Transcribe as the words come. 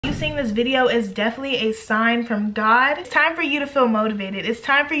you seeing this video is definitely a sign from God. It's time for you to feel motivated. It's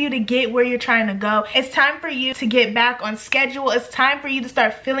time for you to get where you're trying to go. It's time for you to get back on schedule. It's time for you to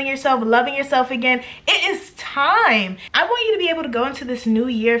start feeling yourself, loving yourself again. It is time. I want you to be able to go into this new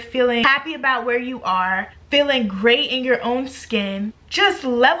year feeling happy about where you are, feeling great in your own skin, just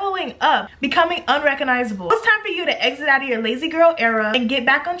leveling up, becoming unrecognizable. It's time for you to exit out of your lazy girl era and get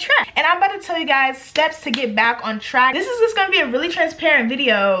back on track. And I'm about to tell you guys steps to get back on track. This is just gonna be a really transparent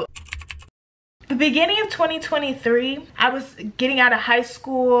video. The beginning of 2023, I was getting out of high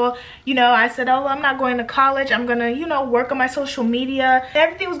school. You know, I said, oh, I'm not going to college. I'm gonna, you know, work on my social media.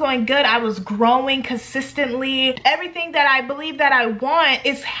 Everything was going good. I was growing consistently. Everything that I believe that I want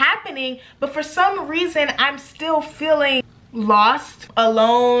is happening, but for some reason, I'm still feeling lost,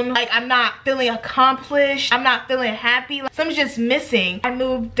 alone, like I'm not feeling accomplished, I'm not feeling happy, like something's just missing. I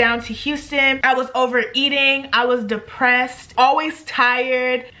moved down to Houston. I was overeating, I was depressed, always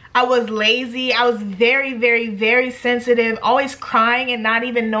tired, I was lazy, I was very sensitive, always crying and not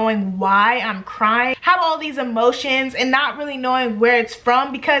even knowing why I'm crying. Have all these emotions and not really knowing where it's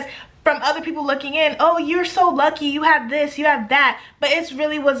from, because from other people looking in, oh, you're so lucky, you have this, you have that, but it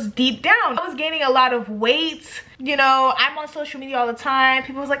really was deep down. I was gaining a lot of weight. You know, I'm on social media all the time.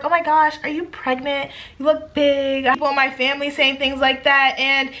 People was like, oh my gosh, are you pregnant? You look big. People in my family saying things like that,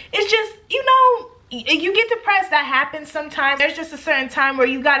 and it's just, you know, you get depressed. That happens sometimes. There's just a certain time where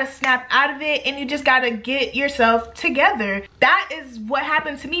you gotta snap out of it and you just gotta get yourself together. That is what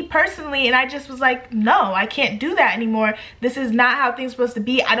happened to me personally, and I just was like, no, I can't do that anymore. This is not how things are supposed to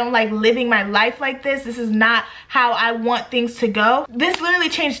be. I don't like living my life like this. This is not how I want things to go. This literally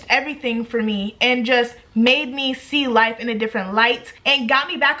changed everything for me and just made me see life in a different light and got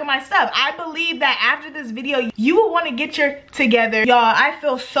me back on my stuff. I believe that after this video, you will want to get your together. Y'all, I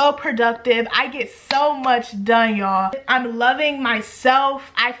feel so productive. I get so much done, y'all. I'm loving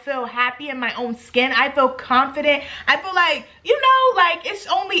myself. I feel happy in my own skin. I feel confident. I feel like, you know, like it's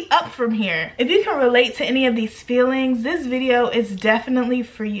only up from here. If you can relate to any of these feelings, this video is definitely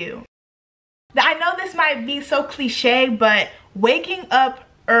for you. I know this might be so cliche, but waking up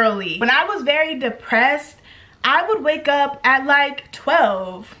early. When I was very depressed, I would wake up at like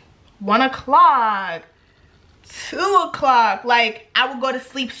 12, 1 o'clock, 2 o'clock. Like I would go to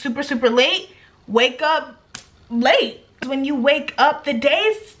sleep super late, wake up late. When you wake up, the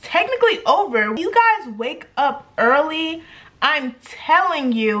day's technically over. You guys wake up early, I'm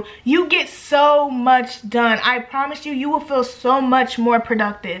telling you, you get so much done. I promise you, you will feel so much more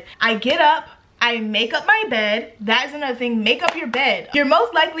productive. I get up, I make up my bed. That is another thing, make up your bed. You're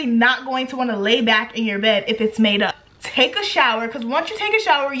most likely not going to want to lay back in your bed if it's made up. Take a shower, because once you take a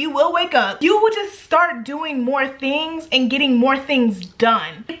shower, you will wake up. You will just start doing more things and getting more things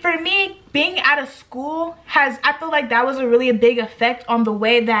done. For me, being out of school I feel like that was a really big effect on the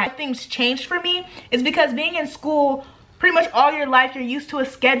way that things changed for me. Is because being in school, pretty much all your life, you're used to a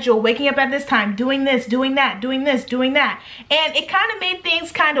schedule, waking up at this time, doing this, doing that, doing this, doing that. And it kind of made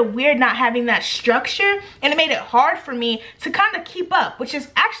things kind of weird not having that structure, and it made it hard for me to kind of keep up, which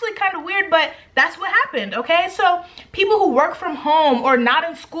is actually kind of weird, but that's what happened, okay? So people who work from home or not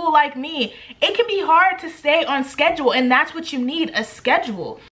in school like me, it can be hard to stay on schedule, and that's what you need, a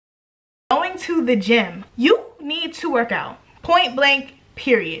schedule. Going to the gym, you need to work out, point blank,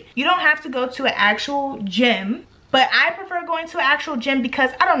 period. You don't have to go to an actual gym. But I prefer going to an actual gym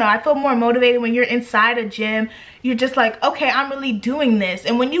because, I don't know, I feel more motivated when you're inside a gym. You're just like, okay, I'm really doing this.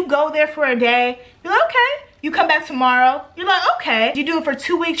 And when you go there for a day, you're like, okay. You come back tomorrow, you're like, okay. You do it for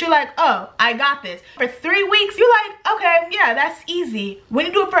 2 weeks, you're like, oh, I got this. For 3 weeks, you're like, okay, yeah, that's easy. When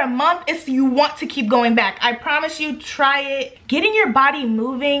you do it for a month, it's you want to keep going back. I promise you, try it. Getting your body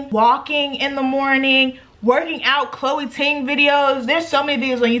moving, walking in the morning, working out, Chloe Ting videos. There's so many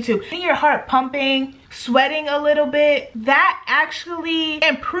videos on YouTube. Getting your heart pumping, sweating a little bit, that actually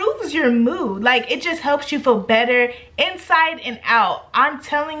improves your mood. Like, it just helps you feel better inside and out. I'm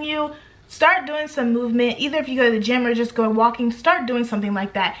telling you, start doing some movement. Either if you go to the gym or just go walking, start doing something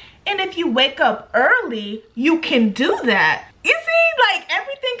like that. And if you wake up early, you can do that. You see, like,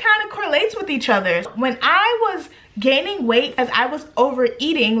 everything kind of correlates with each other. When I was gaining weight as I was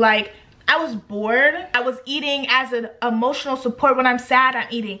overeating, like, I was bored. I was eating as an emotional support. When I'm sad, I'm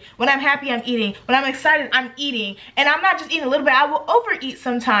eating. When I'm happy, I'm eating. When I'm excited, I'm eating. And I'm not just eating a little bit. I will overeat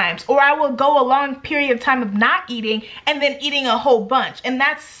sometimes. Or I will go a long period of time of not eating and then eating a whole bunch. And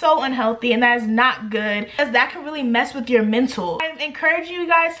that's so unhealthy, and that is not good, because that can really mess with your mental. I encourage you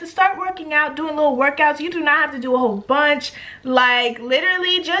guys to start working out, doing little workouts. You do not have to do a whole bunch. Like,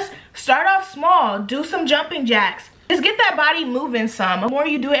 literally just start off small. Do some jumping jacks. Just get that body moving some. The more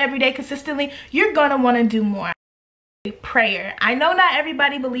you do it every day consistently, you're gonna want to do more. Prayer. I know not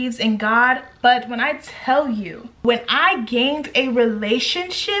everybody believes in God, but when I tell you, when I gained a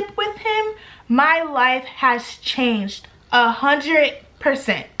relationship with him, my life has changed 100%.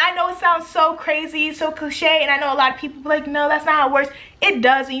 I know it sounds so crazy, so cliche, and I know a lot of people be like, no, that's not how it works. It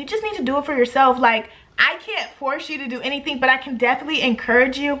does, and you just need to do it for yourself. Like, I can't force you to do anything, but I can definitely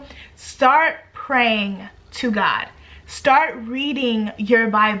encourage you. Start praying to God. Start reading your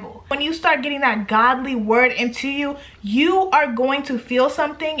Bible. When you start getting that godly word into you, you are going to feel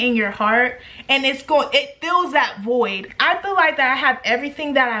something in your heart, and it fills that void. I feel like that I have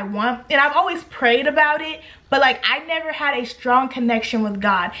everything that I want, and I've always prayed about it, but like I never had a strong connection with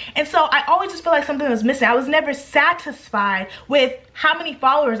God. And so I always just feel like something was missing. I was never satisfied with how many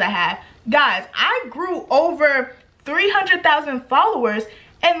followers I had. Guys, I grew over 300,000 followers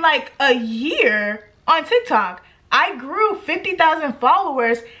in like a year on TikTok. I grew 50,000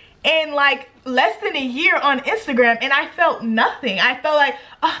 followers in like less than a year on Instagram, and I felt nothing. I felt like,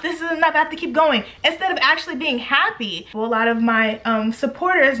 oh, this is enough, I have to keep going, instead of actually being happy. Well, a lot of my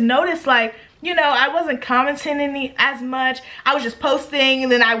supporters noticed, like, you know, I wasn't commenting as much. I was just posting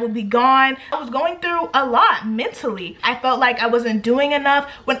and then I would be gone. I was going through a lot mentally. I felt like I wasn't doing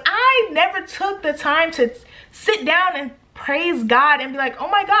enough when I never took the time to sit down and praise God and be like, oh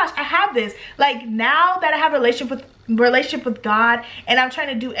my gosh, I have this. Like, now that I have a relationship with God, and I'm trying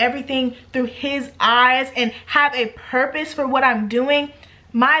to do everything through his eyes and have a purpose for what I'm doing,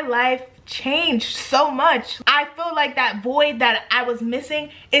 my life changed so much. I feel like that void that I was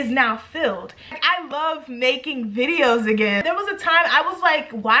missing is now filled. I love making videos again. There was a time I was like,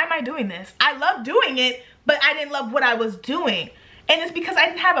 why am I doing this? I love doing it, but I didn't love what I was doing. And it's because I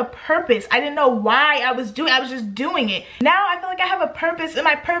didn't have a purpose. I didn't know why I was just doing it. Now I feel like I have a purpose, and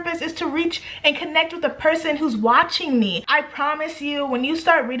my purpose is to reach and connect with the person who's watching me. I promise you, when you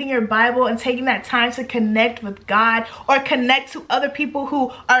start reading your Bible and taking that time to connect with God, or connect to other people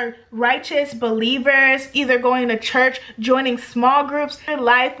who are righteous believers, either going to church, joining small groups, your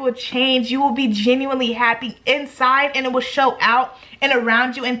life will change. You will be genuinely happy inside, and it will show out and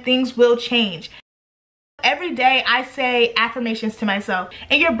around you, and things will change. Every day I say affirmations to myself,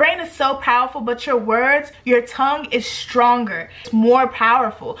 and your brain is so powerful, but your words, your tongue is stronger. It's more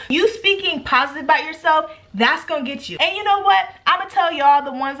powerful. You speaking positive about yourself, that's gonna get you. And you know what? I'm gonna tell y'all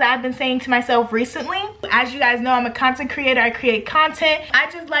the ones that I've been saying to myself recently. As you guys know, I'm a content creator. I create content.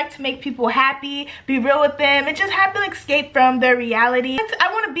 I just like to make people happy, be real with them, and just have them escape from their reality.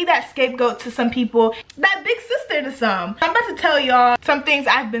 I want to be that scapegoat to some people, that big sister to some. I'm about to tell y'all some things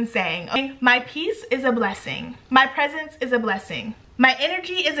I've been saying. My peace is a blessing. My presence is a blessing. My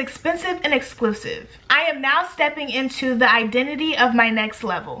energy is expensive and exclusive. I am now stepping into the identity of my next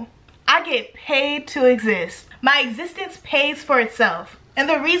level. I get paid to exist. My existence pays for itself. And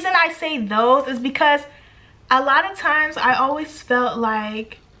the reason I say those is because a lot of times I always felt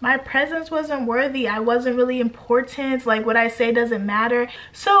like my presence wasn't worthy. I wasn't really important. Like, what I say doesn't matter.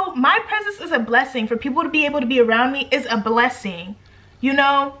 So my presence is a blessing. For people to be able to be around me is a blessing. You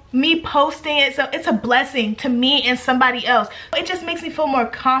know, me posting it, so it's a blessing to me and somebody else. It just makes me feel more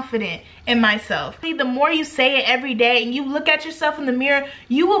confident in myself. The more you say it every day and you look at yourself in the mirror,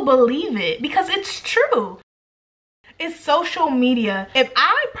 you will believe it, because it's true. It's social media. If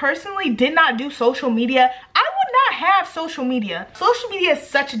I personally did not do social media, I would not have social media. Social media is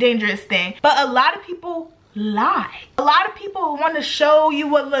such a dangerous thing, but a lot of people lie. A lot of people want to show you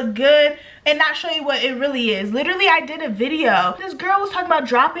what look good and not show you what it really is. Literally, I did a video. This girl was talking about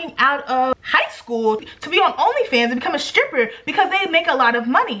dropping out of high school to be on OnlyFans and become a stripper because they make a lot of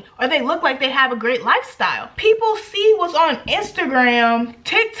money, or they look like they have a great lifestyle. People see what's on Instagram,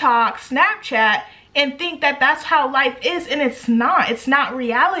 TikTok, Snapchat, and think that that's how life is, and it's not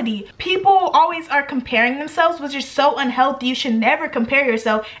reality. People always are comparing themselves, which is so unhealthy. You should never compare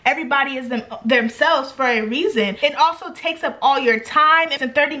yourself. Everybody is themselves for a reason. It also takes up all your time,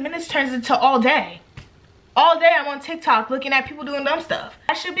 and 30 minutes turns into all day. All day I'm on TikTok looking at people doing dumb stuff.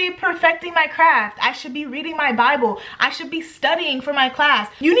 I should be perfecting my craft. I should be reading my Bible. I should be studying for my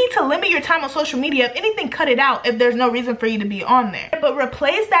class. You need to limit your time on social media. If anything, cut it out if there's no reason for you to be on there. But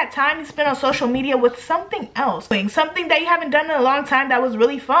replace that time you spend on social media with something else. Something that you haven't done in a long time that was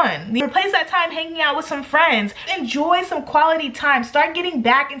really fun. Replace that time hanging out with some friends. Enjoy some quality time. Start getting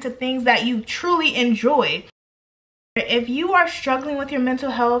back into things that you truly enjoy. If you are struggling with your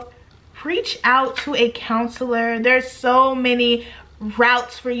mental health, reach out to a counselor. There's so many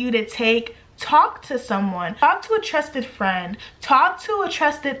routes for you to take talk to someone. Talk to a trusted friend. Talk to a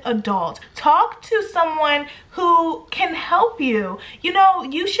trusted adult. Talk to someone who can help you. You know,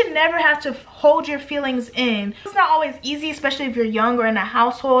 you should never have to hold your feelings in. It's not always easy, especially if you're young or in a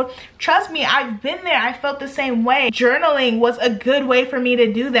household. Trust me, I've been there. I felt the same way. Journaling was a good way for me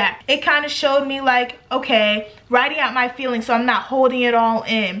to do that. It kind of showed me like, okay, writing out my feelings so I'm not holding it all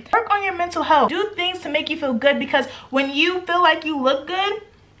in. Work on your mental health. Do things to make you feel good, because when you feel like you look good,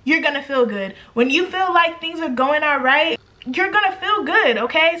 you're gonna feel good. When you feel like things are going all right, you're gonna feel good,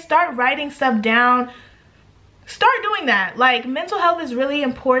 okay? Start writing stuff down. Start doing that. Like, mental health is really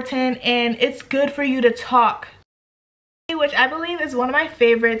important, and it's good for you to talk. Which I believe is one of my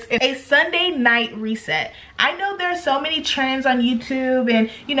favorites, is a Sunday night reset. I know there are so many trends on YouTube and,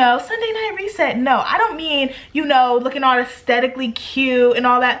 you know, Sunday night reset. No, I don't mean, you know, looking all aesthetically cute and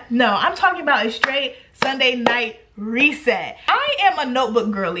all that. No, I'm talking about a straight Sunday night reset. I am a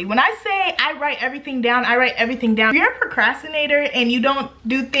notebook girly. When I say I write everything down, I write everything down. If you're a procrastinator and you don't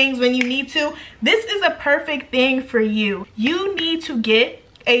do things when you need to, this is a perfect thing for you. You need to get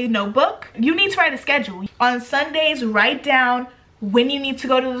a notebook. You need to write a schedule. On Sundays, write down when you need to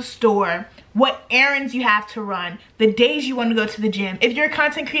go to the store, what errands you have to run, the days you want to go to the gym. If you're a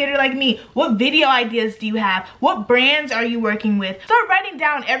content creator like me, what video ideas do you have? What brands are you working with? Start writing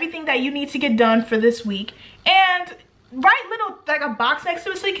down everything that you need to get done for this week, and write little, like a box next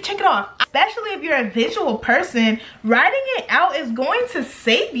to it so you can check it off. Especially if you're a visual person, writing it out is going to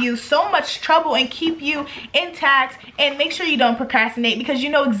save you so much trouble and keep you intact, and make sure you don't procrastinate, because you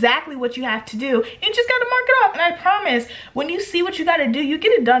know exactly what you have to do. You just gotta mark it off, and I promise when you see what you gotta do, you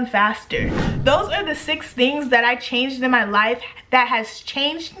get it done faster. Those are the 6 things that I changed in my life that has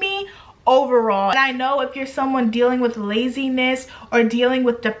changed me overall. And I know if you're someone dealing with laziness or dealing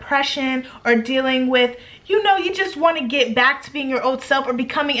with depression or dealing with, you know, you just want to get back to being your old self or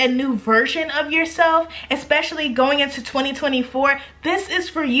becoming a new version of yourself, especially going into 2024, this is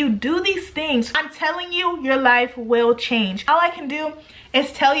for you. Do these things. I'm telling you, your life will change. All I can do is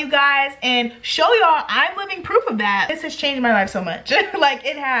tell you guys and show y'all I'm living proof of that. This has changed my life so much. Like,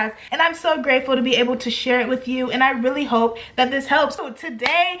 it has. And I'm so grateful to be able to share it with you, and I really hope that this helps. So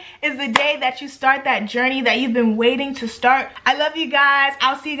today is the day that you start that journey that you've been waiting to start. I love you guys.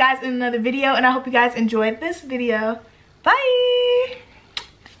 I'll see you guys in another video, and I hope you guys enjoyed this video. Bye.